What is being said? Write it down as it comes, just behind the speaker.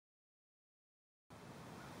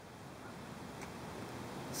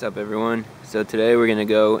What's up, everyone? So today we're gonna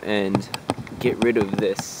go and get rid of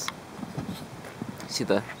this. See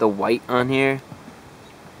the white on here?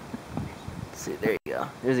 See, there you go.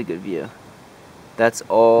 There's a good view. That's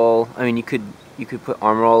all. I mean, you could put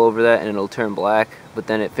Armor All over that and it'll turn black, but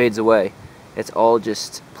then it fades away. It's all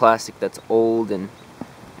just plastic that's old and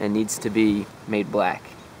needs to be made black.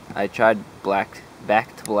 I tried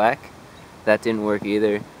back to black. That didn't work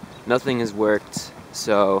either. Nothing has worked.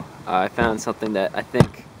 So I found something that I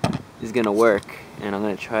think is gonna work, and I'm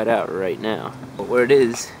gonna try it out right now. But what it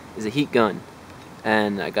is a heat gun,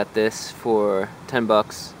 and I got this for 10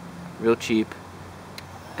 bucks, real cheap.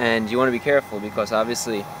 And you want to be careful because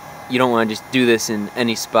obviously you don't want to just do this in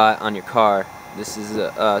any spot on your car. This is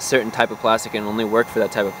a certain type of plastic and only work for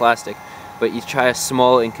that type of plastic. But you try a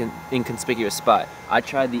small inconspicuous spot. I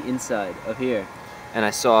tried the inside of here, and I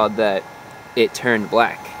saw that it turned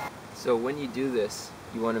black. So when you do this,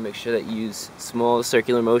 you want to make sure that you use small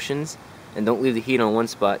circular motions and don't leave the heat on one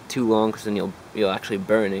spot too long, because then you'll actually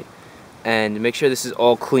burn it. And make sure this is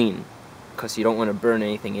all clean because you don't want to burn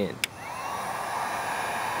anything in.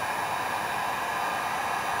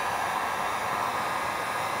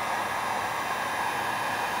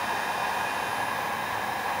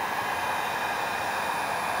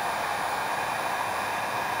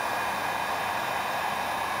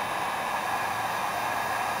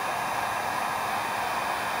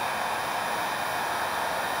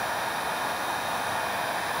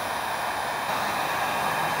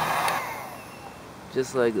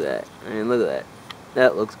 Just like that. I mean, look at that.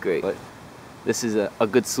 That looks great. But this is a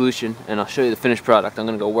good solution, and I'll show you the finished product. I'm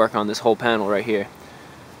gonna go work on this whole panel right here.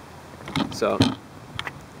 So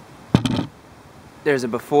there's a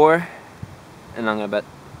before, and I'm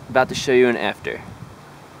about to show you an after.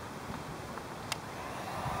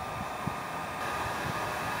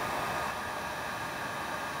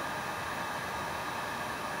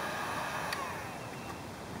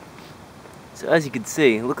 So as you can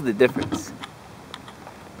see, look at the difference.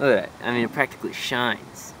 Look at that. I mean, it practically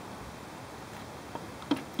shines.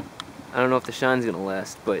 I don't know if the shine's gonna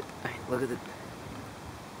last, but I mean, look at it.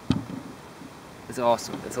 It's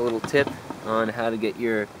awesome. It's a little tip on how to get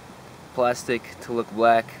your plastic to look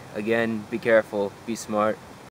black. Again, be careful, be smart.